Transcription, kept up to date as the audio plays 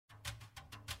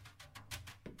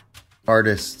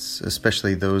artists,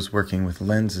 especially those working with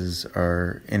lenses,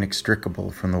 are inextricable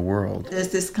from the world. There's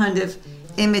this kind of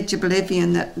image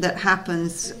oblivion that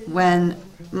happens when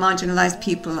marginalized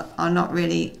people are not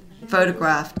really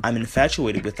photographed. I'm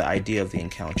infatuated with the idea of the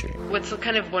encounter. What's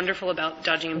kind of wonderful about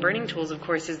dodging and burning tools, of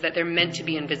course, is that they're meant to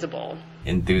be invisible.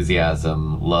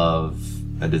 Enthusiasm, love,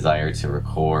 a desire to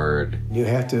record. You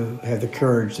have to have the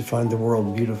courage to find the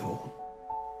world beautiful.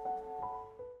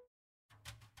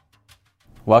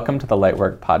 Welcome to the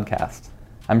Lightwork podcast.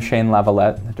 I'm Shane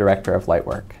Lavalette, the director of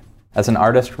Lightwork. As an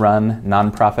artist-run,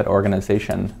 nonprofit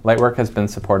organization, Lightwork has been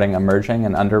supporting emerging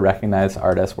and under-recognized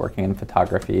artists working in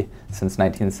photography since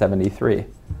 1973.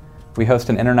 We host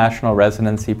an international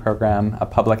residency program, a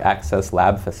public access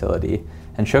lab facility,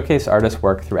 and showcase artists'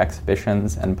 work through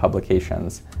exhibitions and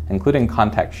publications, including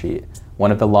Contact Sheet,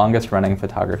 one of the longest-running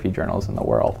photography journals in the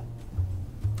world.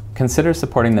 Consider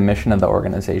supporting the mission of the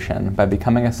organization by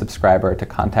becoming a subscriber to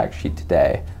Contact Sheet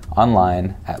today,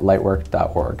 online at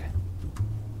lightwork.org.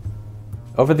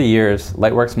 Over the years,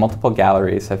 Lightwork's multiple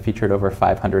galleries have featured over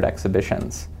 500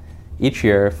 exhibitions. Each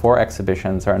year, 4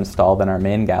 exhibitions are installed in our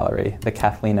main gallery, the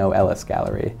Kathleen O. Ellis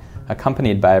Gallery,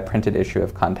 accompanied by a printed issue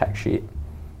of Contact Sheet.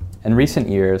 In recent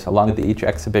years, along with each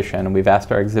exhibition, we've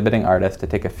asked our exhibiting artists to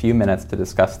take a few minutes to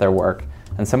discuss their work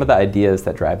and some of the ideas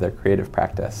that drive their creative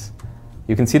practice.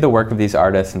 You can see the work of these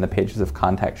artists in the pages of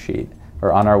Contact Sheet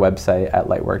or on our website at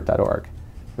lightwork.org.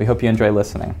 We hope you enjoy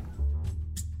listening.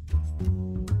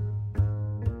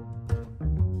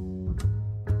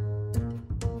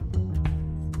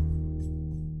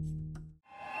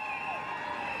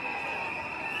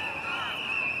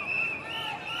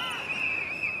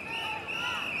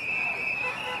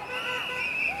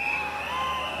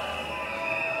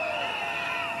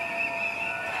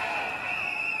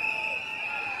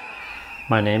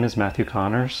 My name is Matthew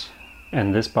Connors,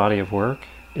 and this body of work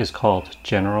is called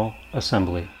General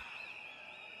Assembly.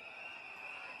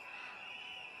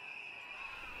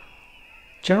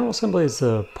 General Assembly is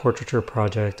a portraiture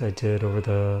project I did over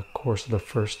the course of the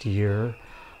first year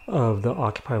of the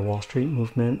Occupy Wall Street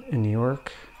movement in New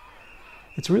York.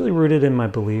 It's really rooted in my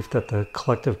belief that the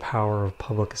collective power of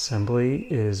public assembly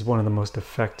is one of the most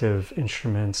effective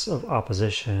instruments of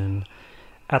opposition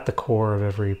at the core of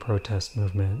every protest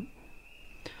movement.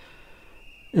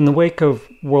 In the wake of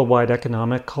worldwide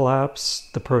economic collapse,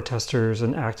 the protesters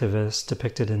and activists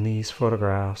depicted in these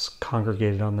photographs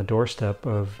congregated on the doorstep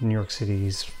of New York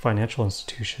City's financial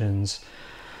institutions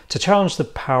to challenge the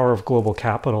power of global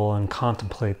capital and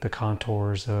contemplate the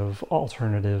contours of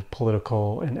alternative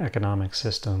political and economic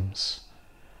systems.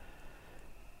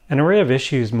 An array of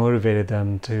issues motivated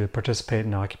them to participate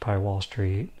in Occupy Wall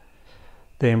Street.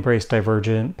 They embraced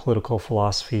divergent political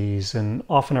philosophies and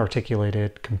often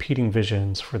articulated competing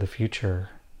visions for the future.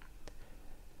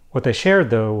 What they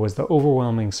shared, though, was the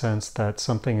overwhelming sense that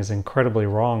something is incredibly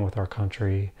wrong with our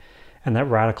country and that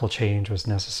radical change was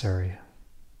necessary.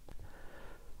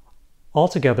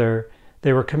 Altogether,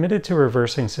 they were committed to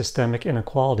reversing systemic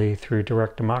inequality through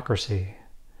direct democracy,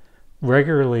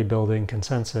 regularly building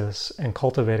consensus and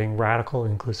cultivating radical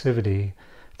inclusivity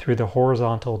through the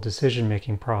horizontal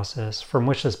decision-making process from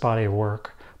which this body of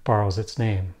work borrows its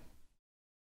name.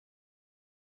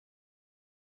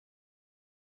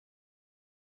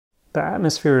 The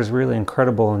atmosphere is really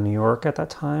incredible in New York at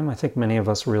that time. I think many of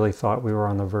us really thought we were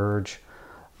on the verge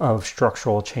of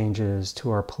structural changes to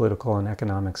our political and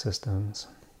economic systems.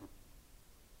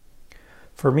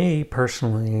 For me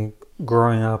personally,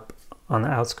 growing up on the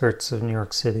outskirts of New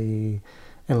York City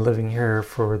and living here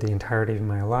for the entirety of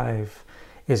my life,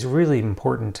 is really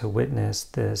important to witness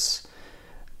this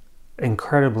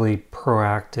incredibly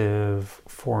proactive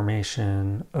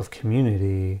formation of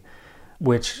community,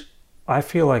 which I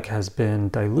feel like has been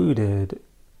diluted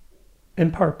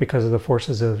in part because of the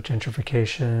forces of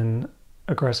gentrification,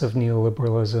 aggressive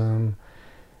neoliberalism,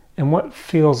 and what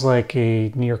feels like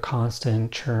a near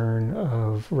constant churn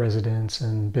of residents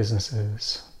and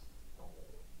businesses.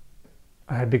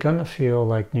 I had begun to feel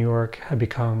like New York had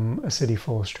become a city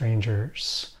full of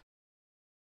strangers.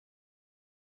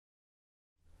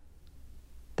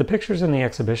 The pictures in the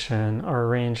exhibition are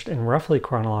arranged in roughly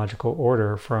chronological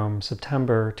order from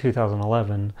September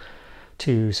 2011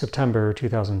 to September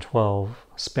 2012,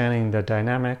 spanning the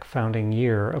dynamic founding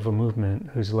year of a movement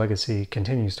whose legacy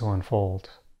continues to unfold.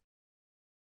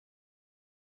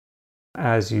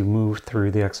 As you move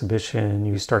through the exhibition,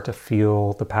 you start to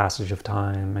feel the passage of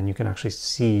time, and you can actually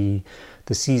see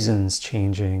the seasons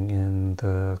changing in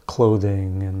the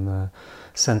clothing and the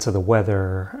sense of the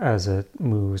weather as it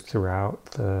moves throughout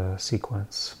the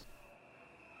sequence.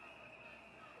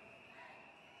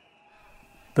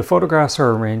 The photographs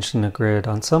are arranged in a grid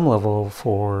on some level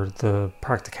for the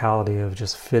practicality of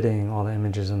just fitting all the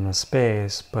images in the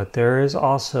space, but there is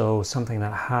also something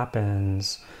that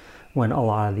happens when a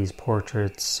lot of these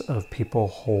portraits of people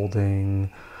holding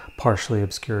partially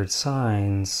obscured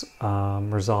signs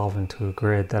resolve into a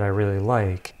grid that I really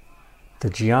like. The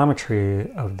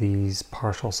geometry of these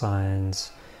partial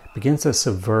signs begins to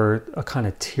subvert a kind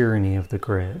of tyranny of the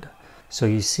grid. So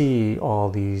you see all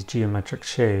these geometric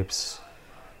shapes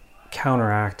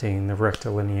counteracting the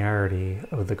rectilinearity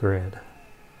of the grid.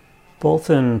 Both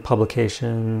in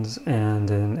publications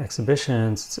and in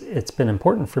exhibitions, it's been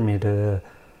important for me to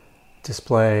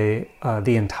display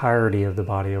the entirety of the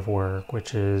body of work,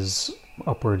 which is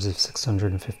upwards of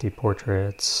 650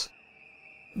 portraits.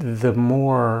 The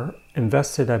more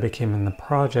invested I became in the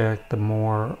project, the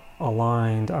more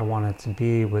aligned I wanted to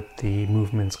be with the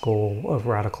movement's goal of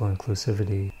radical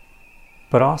inclusivity.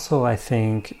 But also, I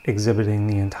think exhibiting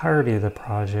the entirety of the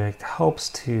project helps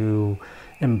to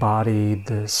embody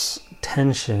this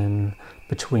tension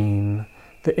between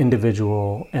the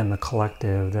individual and the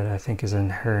collective that I think is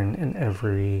inherent in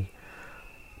every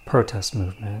protest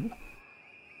movement.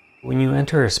 When you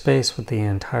enter a space with the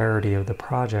entirety of the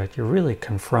project, you're really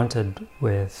confronted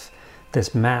with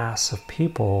this mass of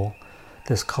people,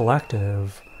 this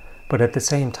collective, but at the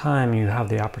same time, you have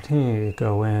the opportunity to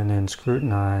go in and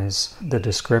scrutinize the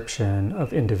description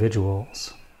of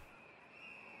individuals.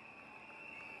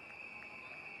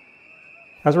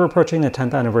 As we're approaching the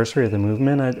 10th anniversary of the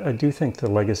movement, I do think the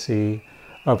legacy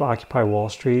of Occupy Wall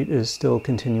Street is still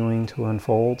continuing to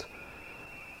unfold.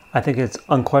 I think it's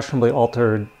unquestionably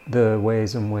altered the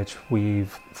ways in which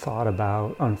we've thought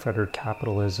about unfettered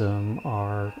capitalism,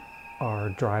 our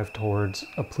drive towards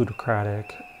a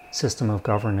plutocratic system of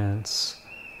governance,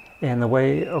 and the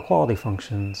way equality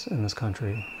functions in this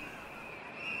country.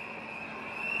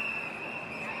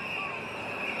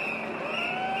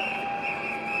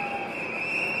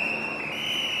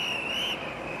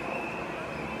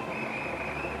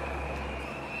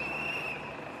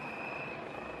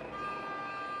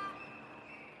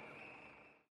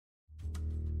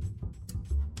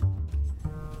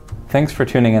 Thanks for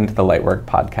tuning into the Lightwork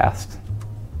podcast.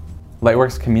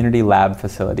 Lightwork's community lab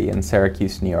facility in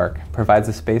Syracuse, New York provides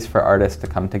a space for artists to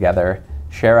come together,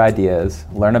 share ideas,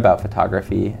 learn about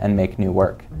photography, and make new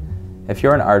work. If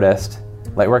you're an artist,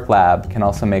 Lightwork Lab can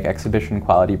also make exhibition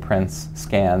quality prints,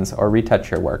 scans, or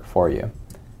retouch your work for you.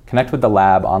 Connect with the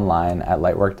lab online at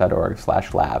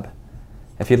lightwork.org/lab.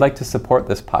 If you'd like to support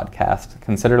this podcast,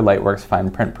 consider Lightwork's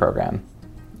Fine Print program.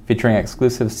 Featuring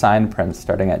exclusive signed prints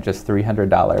starting at just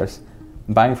 $300,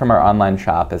 buying from our online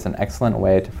shop is an excellent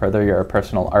way to further your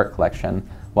personal art collection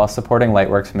while supporting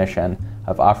Lightwork's mission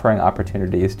of offering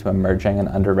opportunities to emerging and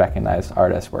under-recognized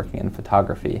artists working in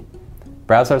photography.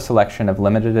 Browse our selection of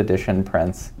limited edition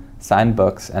prints, signed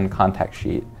books, and contact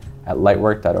sheet at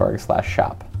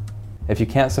lightwork.org/shop. If you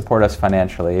can't support us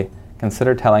financially,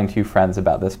 consider telling 2 friends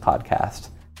about this podcast